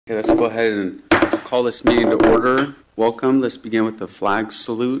Okay, let's go ahead and call this meeting to order. Welcome. Let's begin with the flag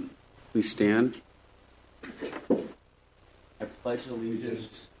salute. Please stand. I pledge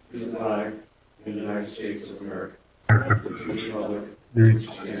allegiance to the flag of the United States of America. One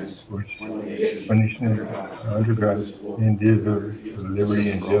nation under God, indivisible, with liberty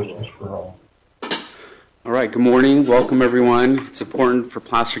and justice for all. All right, good morning. Welcome, everyone. It's important for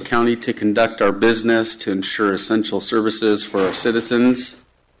Placer County to conduct our business to ensure essential services for our citizens.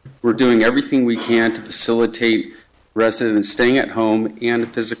 We're doing everything we can to facilitate residents staying at home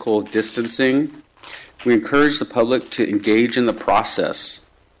and physical distancing. We encourage the public to engage in the process.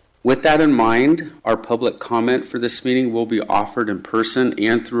 With that in mind, our public comment for this meeting will be offered in person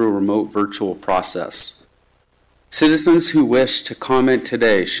and through a remote virtual process. Citizens who wish to comment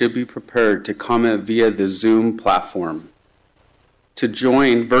today should be prepared to comment via the Zoom platform. To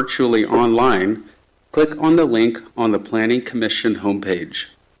join virtually online, click on the link on the Planning Commission homepage.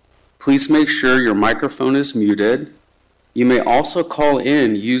 Please make sure your microphone is muted. You may also call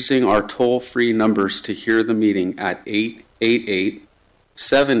in using our toll-free numbers to hear the meeting at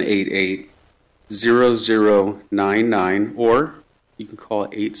 888-788-0099, or you can call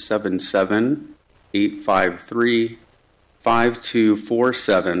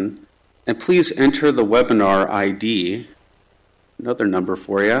 877-853-5247. And please enter the webinar ID, another number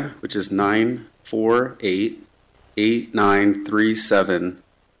for you, which is 948-8937.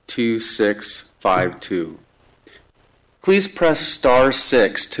 2652. Please press star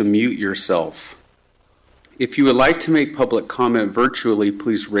 6 to mute yourself. If you would like to make public comment virtually,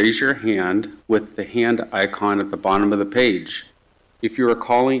 please raise your hand with the hand icon at the bottom of the page. If you are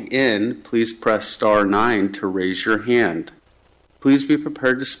calling in, please press star 9 to raise your hand. Please be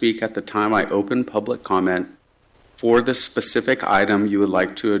prepared to speak at the time I open public comment for the specific item you would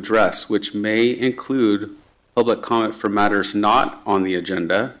like to address, which may include public comment for matters not on the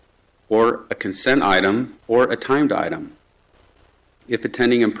agenda, or a consent item, or a timed item. If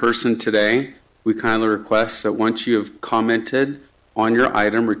attending in person today, we kindly request that once you have commented on your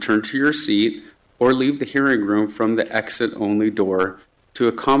item, return to your seat or leave the hearing room from the exit-only door to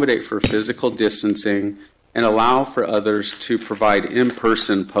accommodate for physical distancing and allow for others to provide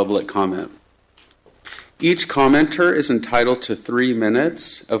in-person public comment. Each commenter is entitled to 3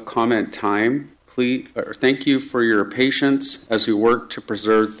 minutes of comment time. Thank you for your patience as we work to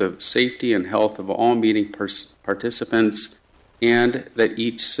preserve the safety and health of all meeting participants, and that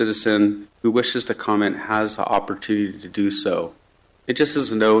each citizen who wishes to comment has the opportunity to do so. And just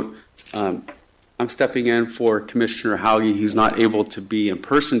as a note, I'm stepping in for Commissioner Hauge. He's not able to be in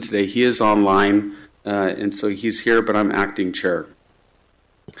person today. He is online, and so he's here, but I'm acting chair.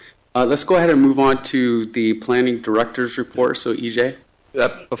 Let's go ahead and move on to the Planning Director's report. So, EJ?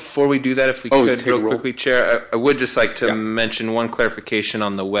 Before we do that, if we could real quickly, Chair, I would just like to mention one clarification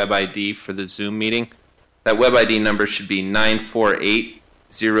on the web ID for the Zoom meeting. That web ID number should be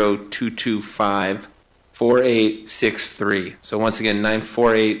 948-0225-4863. So once again,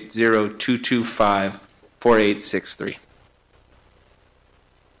 948-0225-4863.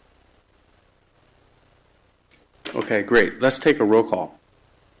 Okay, great. Let's take a roll call.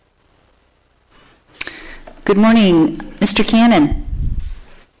 Good morning, Mr. Cannon.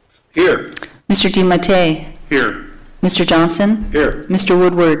 Here. Mr. DiMattei. Here. Mr. Johnson. Here. Mr.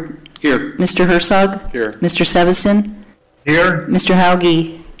 Woodward. Here. Mr. Herzog. Here. Mr. Sevison. Here. Mr.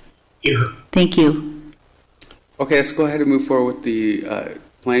 Hauge. Here. Thank you. Okay, let's go ahead and move forward with the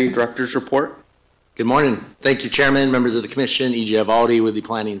Planning Director's report. Good morning. Thank you, Chairman, members of the Commission. E.J. Avaldi with the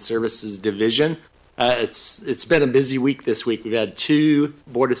Planning Services Division. It's been a busy week this week. We've had 2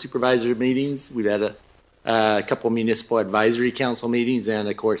 Board of Supervisor meetings. We've had a couple municipal advisory council meetings, and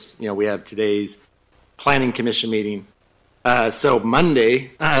of course, we have today's Planning Commission meeting. So Monday,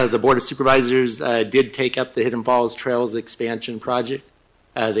 the Board of Supervisors did take up the Hidden Falls Trails expansion project.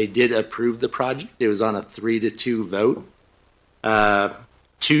 They did approve the project. It was on a 3-2 vote.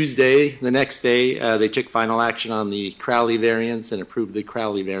 Tuesday, the next day, they took final action on the Crowley variance and approved the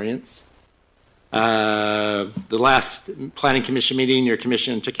Crowley variance. The last Planning Commission meeting, your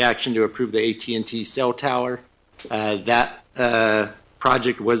commission took action to approve the AT&T cell tower. That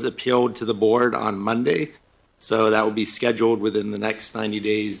project was appealed to the board on Monday, so that will be scheduled within the next 90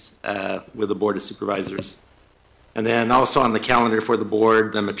 days with the Board of Supervisors. And then also on the calendar for the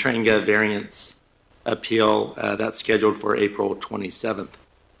board, the Matrenga variance appeal, that's scheduled for April 27th.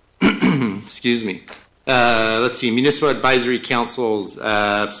 Excuse me. Let's see, municipal advisory councils.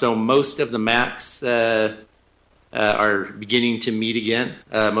 So most of the MACs are beginning to meet again.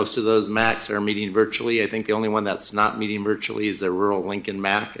 Most of those MACs are meeting virtually. I think the only one that's not meeting virtually is the Rural Lincoln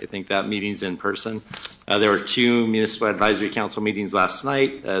MAC. I think that meeting's in person. There were 2 Municipal Advisory Council meetings last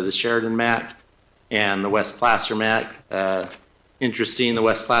night, the Sheridan MAC and the West Placer MAC. Interesting, the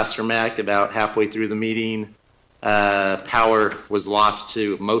West Placer MAC, about halfway through the meeting, power was lost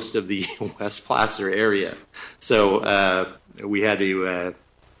to most of the West Placer area. So we had to,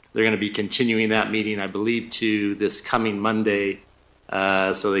 they're going to be continuing that meeting, I believe, to this coming Monday,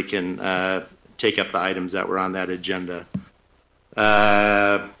 so they can take up the items that were on that agenda.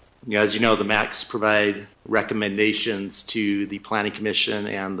 As you know, the MACs provide recommendations to the Planning Commission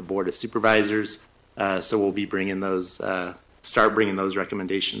and the Board of Supervisors, so we'll be bringing those, start bringing those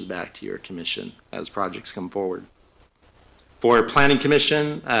recommendations back to your commission as projects come forward. For Planning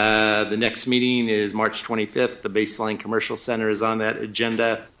Commission, the next meeting is March 25th. The Baseline Commercial Center is on that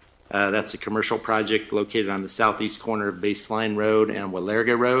agenda. That's a commercial project located on the southeast corner of Baseline Road and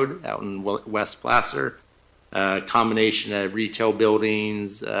Walerga Road out in West Placer. Combination of retail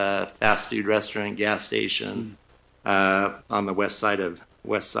buildings, fast food restaurant, gas station on the west side of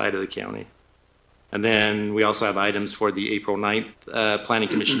the county. And then we also have items for the April 9th Planning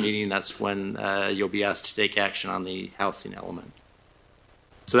Commission meeting. That's when you'll be asked to take action on the housing element.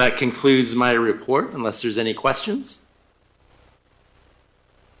 So that concludes my report, unless there's any questions.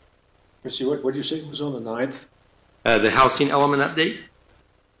 Let's see, what did you say was on the 9th? The housing element update.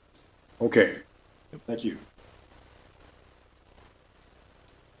 Okay, thank you.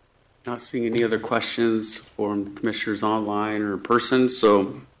 Not seeing any other questions from commissioners online or in person,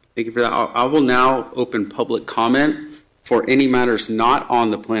 so thank you for that. I will now open public comment for any matters not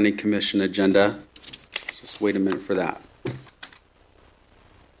on the Planning Commission agenda. Let's just wait a minute for that.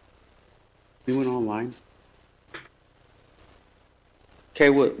 Anyone online? Okay,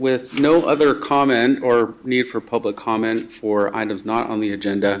 with no other comment or need for public comment for items not on the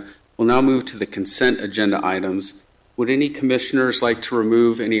agenda, we'll now move to the consent agenda items. Would any commissioners like to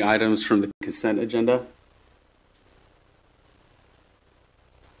remove any items from the consent agenda?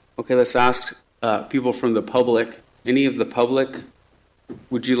 Okay, let's ask people from the public. Any of the public,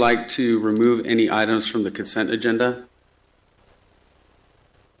 would you like to remove any items from the consent agenda?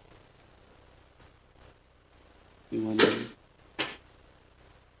 Anyone?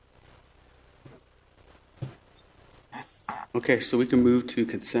 Okay, so we can move to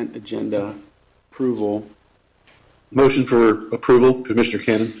consent agenda approval. Motion for approval, Commissioner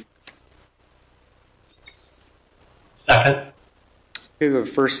Cannon. Second. Okay, we have a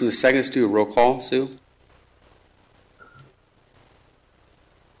first and a second. Let's do a roll call. Sue?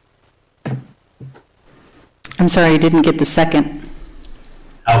 I'm sorry, I didn't get the second.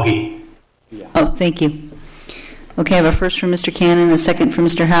 Hauge. Oh, thank you. Okay, I have a first from Mr. Cannon, a second from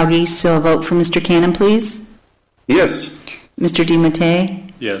Mr. Hauge. So a vote for Mr. Cannon, please. Yes. Mr.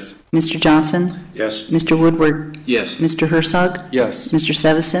 DiMattei? Yes. Mr. Johnson? Yes. Mr. Woodward? Yes. Mr. Herzog? Yes. Mr.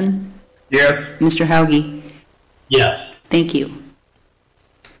 Sevison? Yes. Mr. Hauge? Yes. Thank you.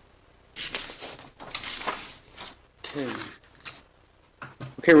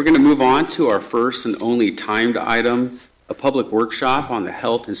 Okay, we're going to move on to our first and only timed item, a public workshop on the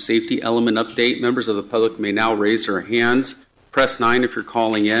health and safety element update. Members of the public may now raise their hands, press 9 if you're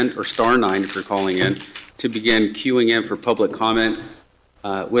calling in, or star 9 if you're calling in, to begin queuing in for public comment,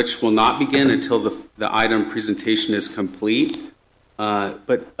 which will not begin until the item presentation is complete.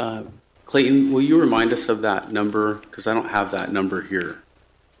 But Clayton, will you remind us of that number? Because I don't have that number here.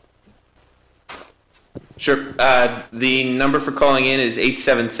 Sure. The number for calling in is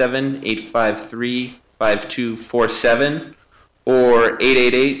 877-853-5247 or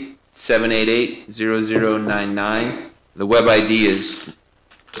 888-788-0099. The web ID is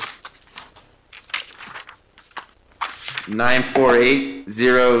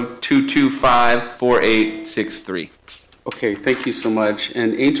 948-0225-4863. Okay, thank you so much.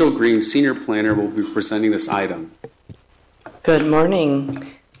 And Angel Green, Senior Planner, will be presenting this item. Good morning.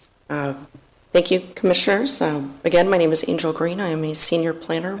 Thank you, Commissioners. Again, my name is Angel Green. I am a Senior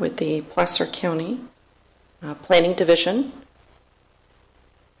Planner with the Placer County Planning Division.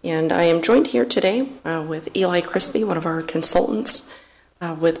 And I am joined here today with Eli Crispy, one of our consultants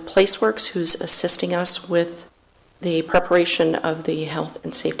with PlaceWorks, who's assisting us with the preparation of the health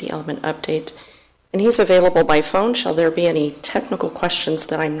and safety element update. And he's available by phone shall there be any technical questions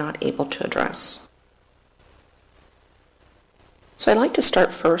that I'm not able to address. So I'd like to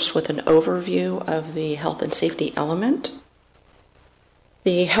start first with an overview of the health and safety element.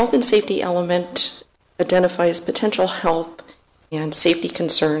 The health and safety element identifies potential health and safety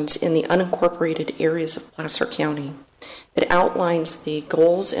concerns in the unincorporated areas of Placer County. It outlines the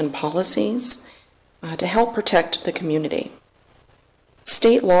goals and policies to help protect the community.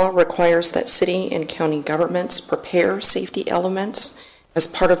 State law requires that city and county governments prepare safety elements as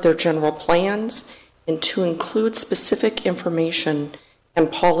part of their general plans and to include specific information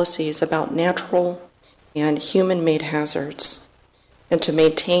and policies about natural and human-made hazards, and to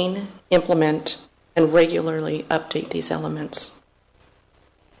maintain, implement, and regularly update these elements.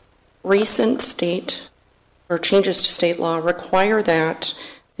 Recent changes to state law require that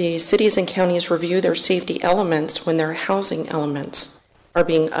the cities and counties review their safety elements when their housing elements are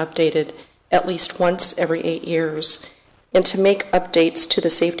being updated at least once every 8 years, and to make updates to the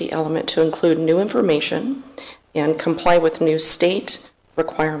safety element to include new information and comply with new state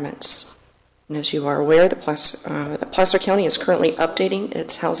requirements. And as you are aware, the Placer County is currently updating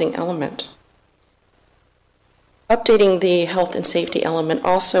its housing element. Updating the health and safety element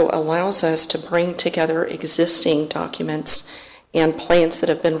also allows us to bring together existing documents and plans that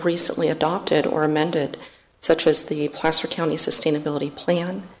have been recently adopted or amended, such as the Placer County Sustainability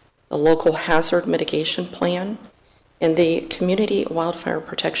Plan, the Local Hazard Mitigation Plan, and the Community Wildfire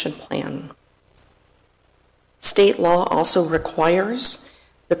Protection Plan. State law also requires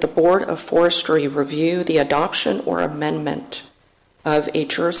that the Board of Forestry review the adoption or amendment of a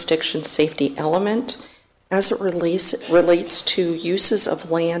jurisdiction safety element as it relates to uses of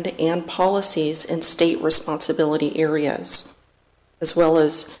land and policies in state responsibility areas, as well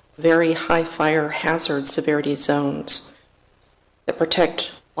as very high fire hazard severity zones that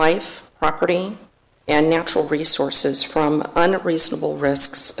protect life, property, and natural resources from unreasonable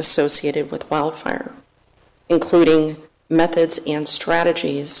risks associated with wildfire, including methods and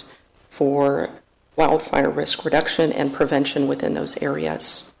strategies for wildfire risk reduction and prevention within those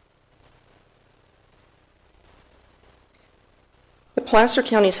areas. The Placer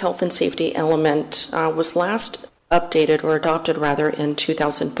County's health and safety element was last updated or adopted rather in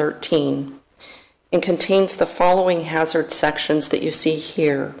 2013 and contains the following hazard sections that you see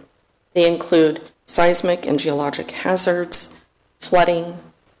here. They include seismic and geologic hazards, flooding,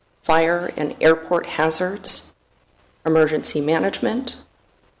 fire and airport hazards, emergency management,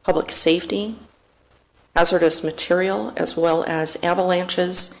 public safety, hazardous material, as well as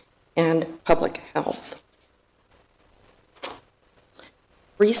avalanches and public health.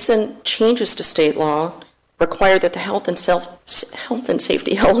 Recent changes to state law require that the health and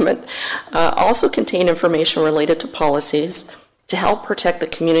safety element also contain information related to policies to help protect the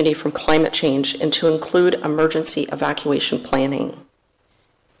community from climate change and to include emergency evacuation planning.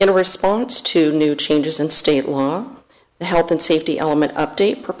 In response to new changes in state law, the Health and Safety Element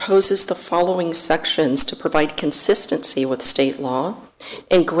Update proposes the following sections to provide consistency with state law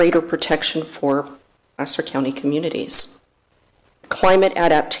and greater protection for Placer County communities. Climate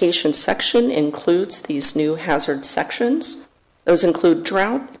adaptation section includes these new hazard sections. Those include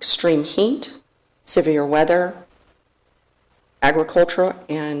drought, extreme heat, severe weather, agricultural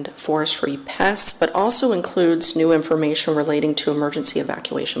and forestry pests, but also includes new information relating to emergency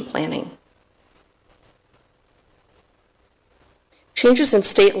evacuation planning. Changes in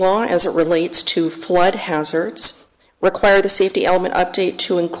state law as it relates to flood hazards require the safety element update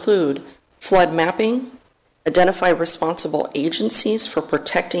to include flood mapping, identify responsible agencies for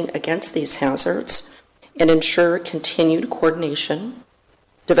protecting against these hazards, and ensure continued coordination,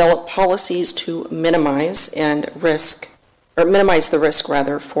 develop policies to minimize the risk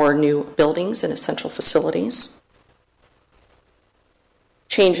for new buildings and essential facilities.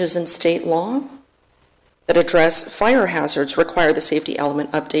 Changes in state law that address fire hazards require the safety element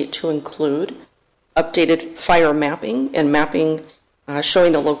update to include updated fire mapping and mapping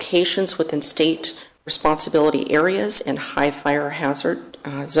showing the locations within state responsibility areas and high fire hazard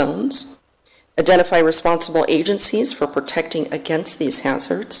zones, identify responsible agencies for protecting against these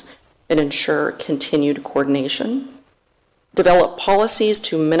hazards and ensure continued coordination, develop policies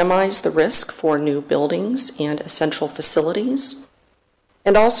to minimize the risk for new buildings and essential facilities,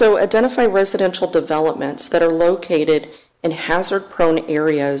 and also identify residential developments that are located in hazard-prone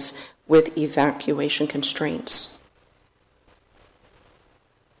areas with evacuation constraints.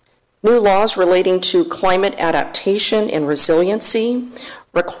 New laws relating to climate adaptation and resiliency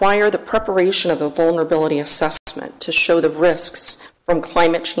require the preparation of a vulnerability assessment to show the risks from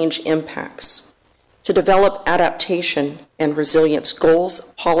climate change impacts, to develop adaptation and resilience goals,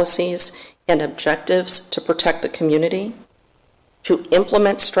 policies, and objectives to protect the community, to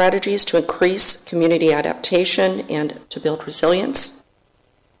implement strategies to increase community adaptation and to build resilience,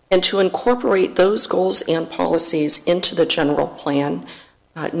 and to incorporate those goals and policies into the general plan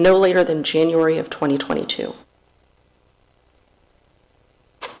no later than January of 2022.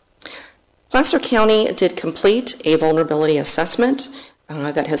 Placer County did complete a vulnerability assessment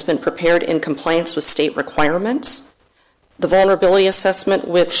that has been prepared in compliance with state requirements. The vulnerability assessment,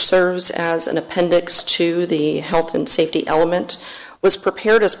 which serves as an appendix to the health and safety element, was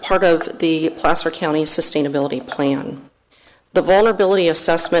prepared as part of the Placer County Sustainability Plan. The vulnerability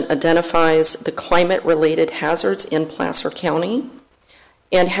assessment identifies the climate-related hazards in Placer County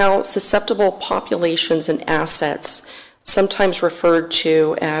and how susceptible populations and assets, sometimes referred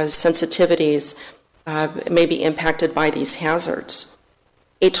to as sensitivities, may be impacted by these hazards.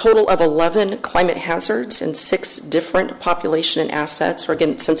 A total of 11 climate hazards and 6 different population and assets, or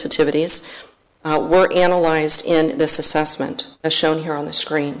again, sensitivities, were analyzed in this assessment, as shown here on the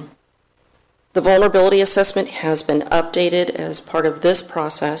screen. The vulnerability assessment has been updated as part of this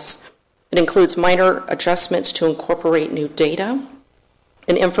process. It includes minor adjustments to incorporate new data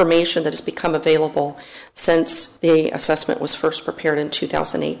and information that has become available since the assessment was first prepared in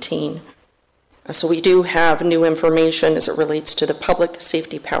 2018. So we do have new information as it relates to the public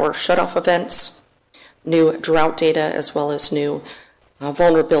safety power shutoff events, new drought data, as well as new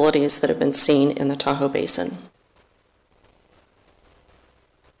vulnerabilities that have been seen in the Tahoe Basin.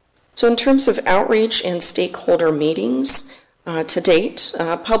 So in terms of outreach and stakeholder meetings, to date,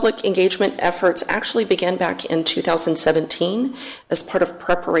 public engagement efforts actually began back in 2017 as part of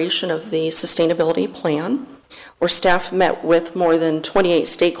preparation of the sustainability plan, where staff met with more than 28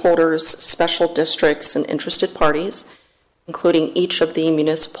 stakeholders, special districts, and interested parties, including each of the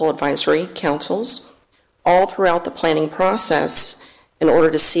municipal advisory councils, all throughout the planning process in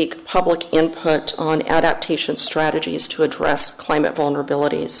order to seek public input on adaptation strategies to address climate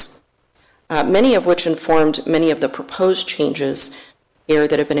vulnerabilities, many of which informed many of the proposed changes here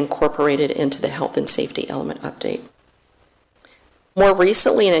that have been incorporated into the health and safety element update. More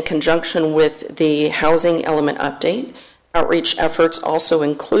recently, and in conjunction with the housing element update, outreach efforts also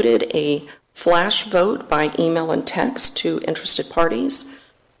included a flash vote by email and text to interested parties.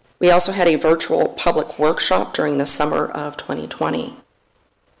 We also had a virtual public workshop during the summer of 2020.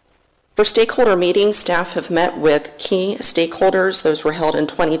 For stakeholder meetings, staff have met with key stakeholders. Those were held in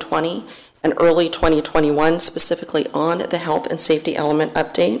 2020 and early 2021, specifically on the health and safety element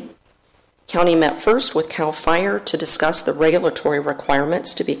update. County met first with CAL FIRE to discuss the regulatory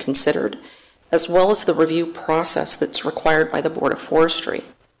requirements to be considered, as well as the review process that's required by the Board of Forestry.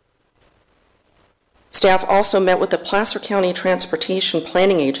 Staff also met with the Placer County Transportation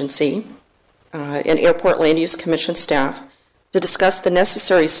Planning Agency and Airport Land Use Commission staff to discuss the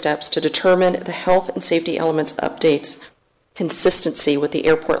necessary steps to determine the health and safety elements updates consistency with the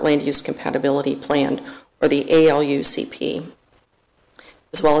Airport Land Use Compatibility Plan, or the ALUCP,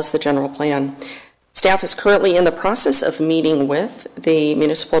 as well as the general plan. Staff is currently in the process of meeting with the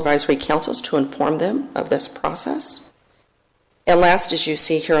municipal advisory councils to inform them of this process. And last, as you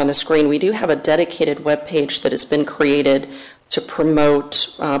see here on the screen, we do have a dedicated webpage that has been created to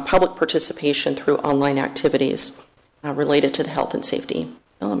promote public participation through online activities related to the health and safety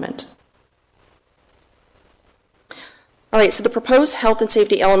element. All right, so the proposed health and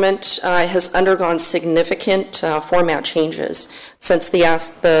safety element has undergone significant format changes since the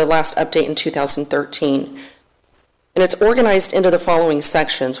last update in 2013. And it's organized into the following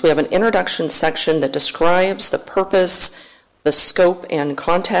sections. We have an introduction section that describes the purpose, the scope and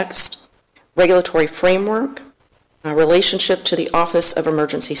context, regulatory framework, relationship to the Office of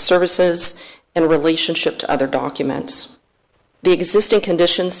Emergency Services, and relationship to other documents. The existing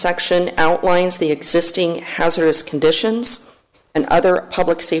conditions section outlines the existing hazardous conditions and other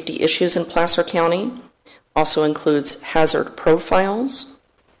public safety issues in Placer County, also includes hazard profiles.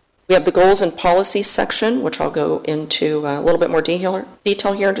 We have the goals and policies section, which I'll go into a little bit more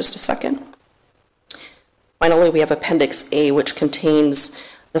detail here in just a second. Finally, we have Appendix A, which contains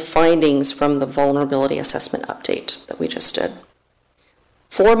the findings from the vulnerability assessment update that we just did.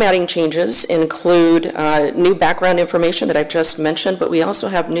 Formatting changes include new background information that I've just mentioned, but we also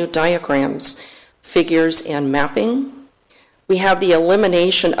have new diagrams, figures, and mapping. We have the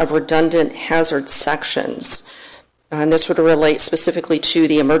elimination of redundant hazard sections. And this would relate specifically to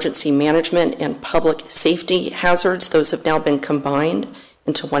the emergency management and public safety hazards. Those have now been combined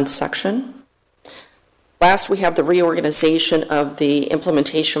into one section. Last, we have the reorganization of the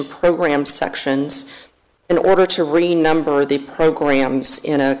implementation program sections in order to renumber the programs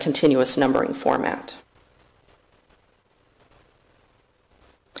in a continuous numbering format.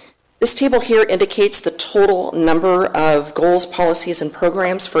 This table here indicates the total number of goals, policies, and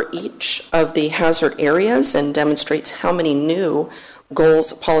programs for each of the hazard areas and demonstrates how many new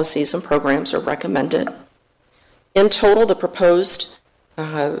goals, policies, and programs are recommended. In total, the proposed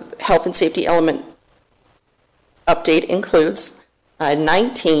health and safety element update includes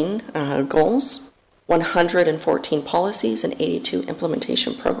 19 goals, 114 policies, and 82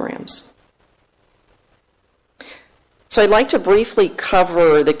 implementation programs. So I'd like to briefly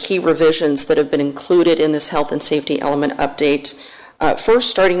cover the key revisions that have been included in this health and safety element update. First,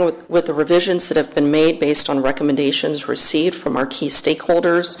 starting with the revisions that have been made based on recommendations received from our key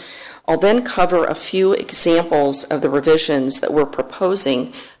stakeholders. I'll then cover a few examples of the revisions that we're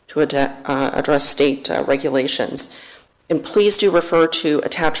proposing to address state regulations. And please do refer to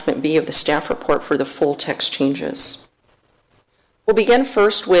Attachment B of the staff report for the full text changes. We'll begin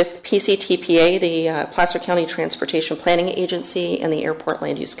first with PCTPA, the Placer County Transportation Planning Agency, and the Airport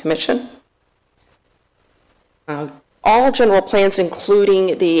Land Use Commission. All general plans,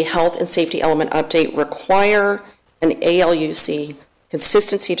 including the health and safety element update, require an ALUC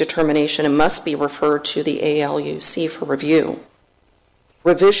consistency determination and must be referred to the ALUC for review.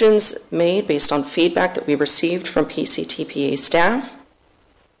 Revisions made based on feedback that we received from PCTPA staff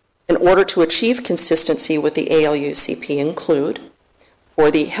in order to achieve consistency with the ALUCP include, for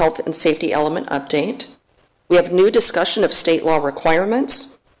the health and safety element update, we have new discussion of state law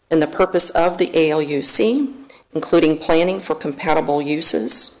requirements and the purpose of the ALUC, including planning for compatible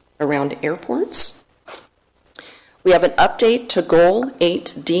uses around airports. We have an update to Goal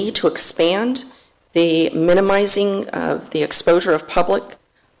 8D to expand the minimizing of the exposure of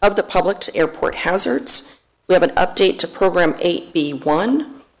the public to airport hazards. We have an update to Program 8B1,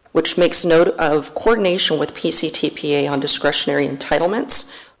 which makes note of coordination with PCTPA on discretionary entitlements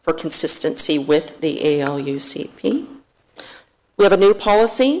for consistency with the ALUCP. We have a new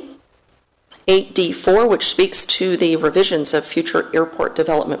policy, 8D4, which speaks to the revisions of future airport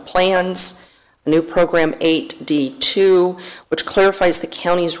development plans. A new program, 8D2, which clarifies the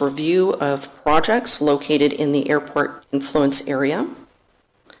county's review of projects located in the airport influence area.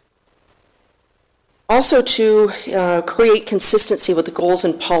 Also to create consistency with the goals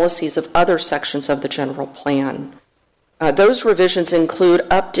and policies of other sections of the general plan. Those revisions include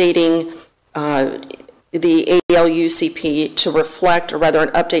updating the ALUCP to reflect, or rather an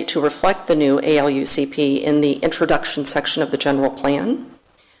update to reflect the new ALUCP in the introduction section of the general plan.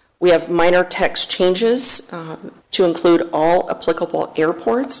 We have minor text changes to include all applicable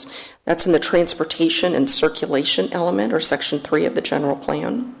airports. That's in the transportation and circulation element, or section 3 of the general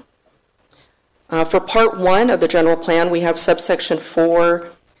plan. For part 1 of the general plan, we have subsection 4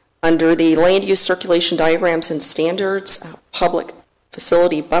 under the land use circulation diagrams and standards, public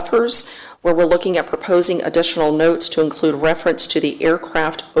facility buffers, where we're looking at proposing additional notes to include reference to the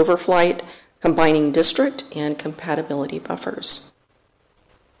aircraft overflight, combining district, and compatibility buffers.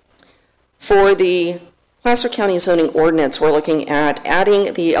 For the Placer County zoning ordinance, we're looking at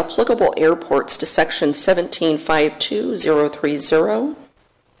adding the applicable airports to section 1752030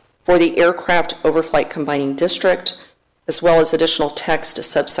 for the aircraft overflight combining district, as well as additional text to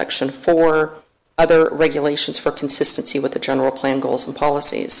subsection 4, other regulations for consistency with the general plan goals and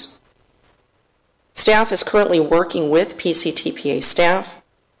policies. Staff is currently working with PCTPA staff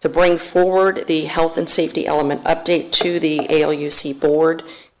to bring forward the health and safety element update to the ALUC board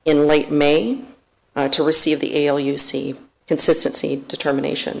in late May to receive the ALUC consistency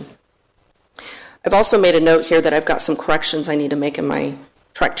determination. I've also made a note here that I've got some corrections I need to make in my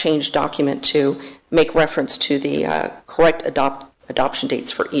track change document to make reference to the correct adoption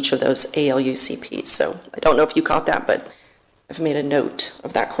dates for each of those ALUCPs. So I don't know if you caught that, but I've made a note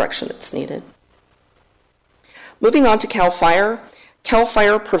of that correction that's needed. Moving on to CAL FIRE. CAL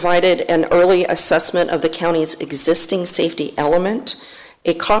FIRE provided an early assessment of the county's existing safety element.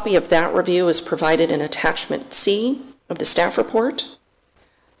 A copy of that review is provided in attachment C of the staff report.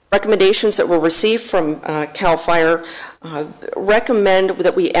 Recommendations that were received from CAL FIRE recommend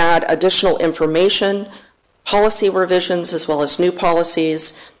that we add additional information, policy revisions, as well as new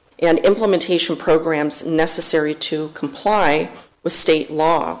policies, and implementation programs necessary to comply with state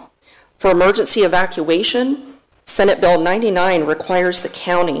law. For emergency evacuation, Senate Bill 99 requires the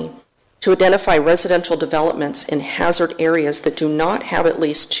county to identify residential developments in hazard areas that do not have at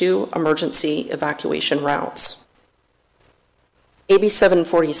least 2 emergency evacuation routes. AB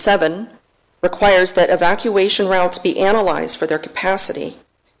 747 requires that evacuation routes be analyzed for their capacity,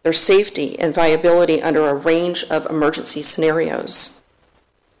 their safety, and viability under a range of emergency scenarios.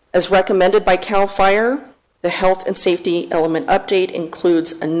 As recommended by CAL FIRE, the health and safety element update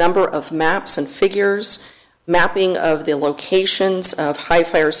includes a number of maps and figures, mapping of the locations of high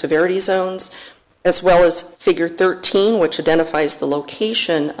fire severity zones, as well as Figure 13, which identifies the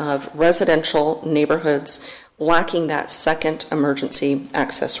location of residential neighborhoods lacking that second emergency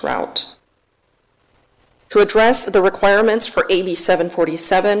access route. To address the requirements for AB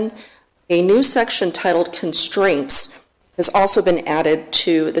 747, a new section titled Constraints has also been added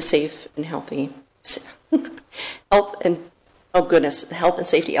to the Safe and Healthy health and health and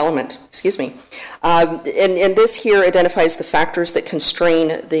safety element, excuse me. And this here identifies the factors that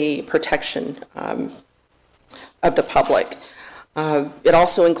constrain the protection of the public. It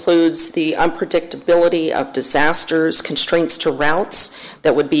also includes the unpredictability of disasters, constraints to routes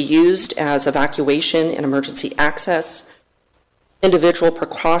that would be used as evacuation and emergency access, individual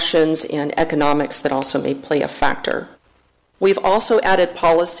precautions, and economics that also may play a factor. We've also added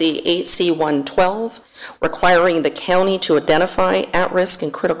policy 8C112, requiring the county to identify at-risk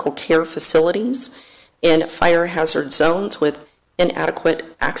and critical care facilities in fire hazard zones with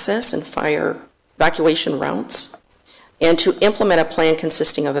inadequate access and fire evacuation routes, and to implement a plan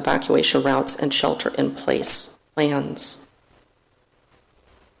consisting of evacuation routes and shelter-in-place plans.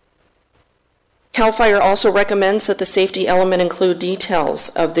 CAL FIRE also recommends that the safety element include details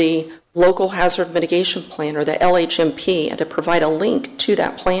of the Local Hazard Mitigation Plan, or the LHMP, and to provide a link to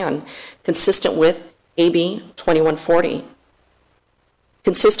that plan consistent with AB 2140.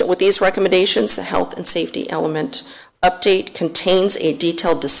 Consistent with these recommendations, the health and safety element update contains a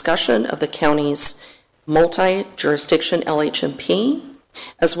detailed discussion of the county's multi-jurisdiction LHMP,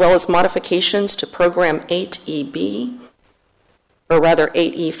 as well as modifications to Program 8EB, or rather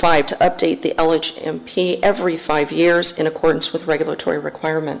 8E5, to update the LHMP every 5 years in accordance with regulatory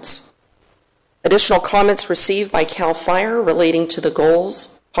requirements. Additional comments received by CAL FIRE relating to the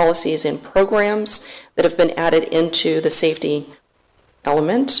goals, policies, and programs that have been added into the safety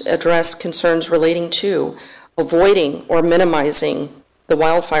element address concerns relating to avoiding or minimizing the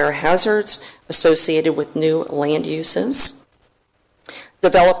wildfire hazards associated with new land uses,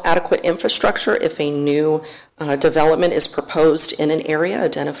 develop adequate infrastructure if a new development is proposed in an area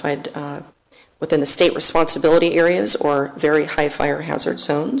identified within the state responsibility areas or very high fire hazard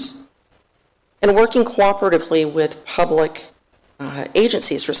zones, and working cooperatively with public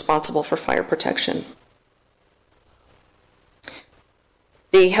agencies responsible for fire protection.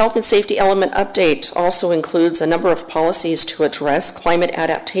 The health and safety element update also includes a number of policies to address climate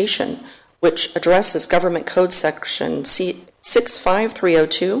adaptation, which addresses Government Code Section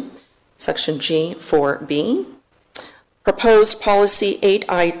 65302, Section G4B. Proposed Policy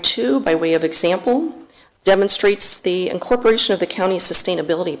 8I2, by way of example, demonstrates the incorporation of the county's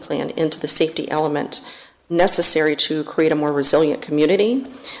sustainability plan into the safety element necessary to create a more resilient community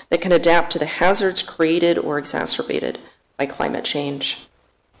that can adapt to the hazards created or exacerbated by climate change.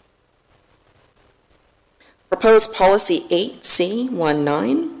 Proposed Policy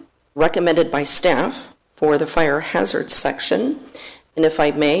 8C19, recommended by staff for the fire hazards section, and if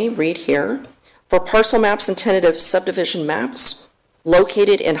I may read here, for parcel maps and tentative subdivision maps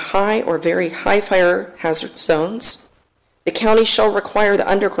located in high or very high fire hazard zones, the county shall require the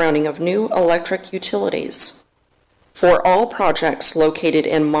undergrounding of new electric utilities. For all projects located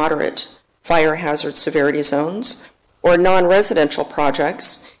in moderate fire hazard severity zones or non-residential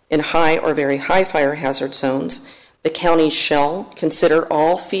projects in high or very high fire hazard zones, the county shall consider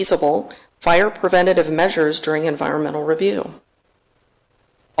all feasible fire preventative measures during environmental review.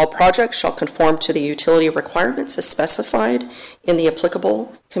 All projects shall conform to the utility requirements as specified in the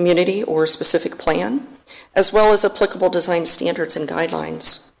applicable community or specific plan, as well as applicable design standards and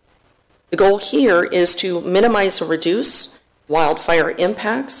guidelines. The goal here is to minimize or reduce wildfire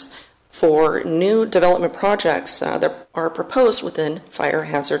impacts for new development projects that are proposed within fire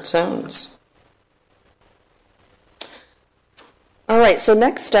hazard zones. All right, so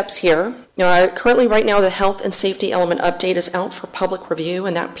next steps here. Currently, right now, the health and safety element update is out for public review,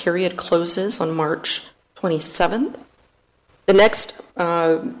 and that period closes on March 27th. The next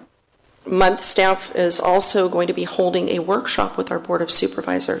month, staff is also going to be holding a workshop with our Board of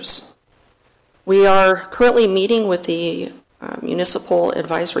Supervisors. We are currently meeting with the municipal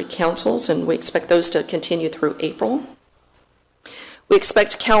advisory councils, and we expect those to continue through April. We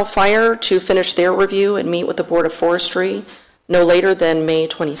expect CAL FIRE to finish their review and meet with the Board of Forestry no later than May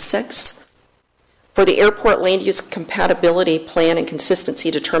 26th. For the airport land use compatibility plan and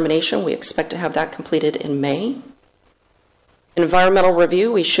consistency determination, we expect to have that completed in May. Environmental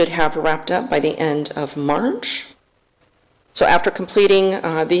review we should have wrapped up by the end of March. So after completing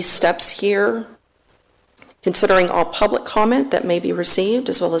these steps here, considering all public comment that may be received,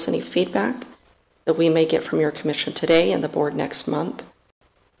 as well as any feedback that we may get from your commission today and the board next month,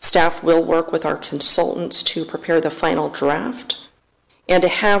 staff will work with our consultants to prepare the final draft and to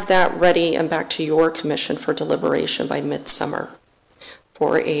have that ready and back to your commission for deliberation by midsummer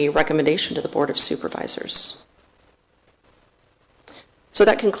for a recommendation to the Board of Supervisors. So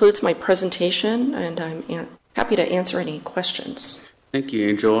that concludes my presentation, and I'm happy to answer any questions. Thank you,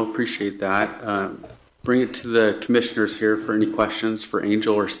 Angel. Appreciate that. Bring it to the commissioners here for any questions for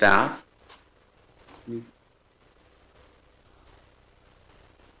Angel or staff.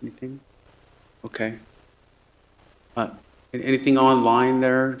 Anything? Okay. Anything online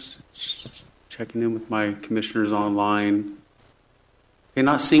there? Just checking in with my commissioners online. Okay,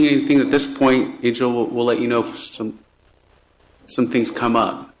 not seeing anything at this point. Angel, we'll let you know if some things come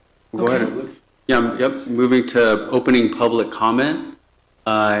up. Go ahead. Yeah, yep. Moving to opening public comment,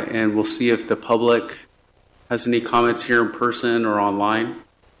 and we'll see if the public has any comments here in person or online.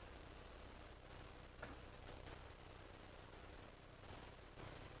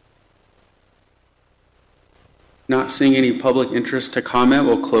 Not seeing any public interest to comment,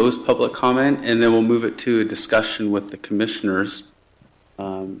 we'll close public comment, and then we'll move it to a discussion with the commissioners.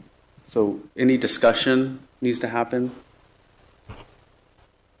 So any discussion needs to happen?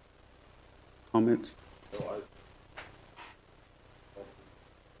 Comments?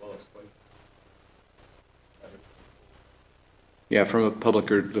 Yeah, from a public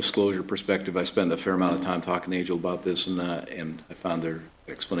disclosure perspective, I spent a fair amount of time talking to Angel about this, and I found their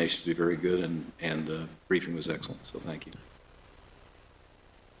explanations to be very good, and the briefing was excellent, so thank you.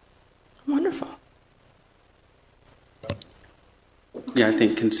 Wonderful. Yeah, I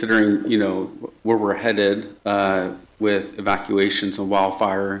think considering, where we're headed with evacuations and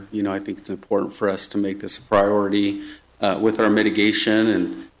wildfire, I think it's important for us to make this a priority with our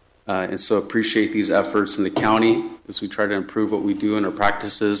mitigation, and so appreciate these efforts in the county as we try to improve what we do in our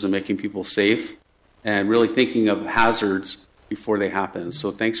practices and making people safe and really thinking of hazards before they happen.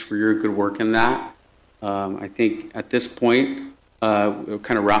 So thanks for your good work in that. I think at this point, it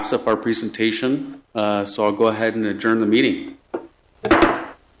kind of wraps up our presentation. So I'll go ahead and adjourn the meeting.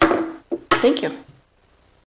 Thank you.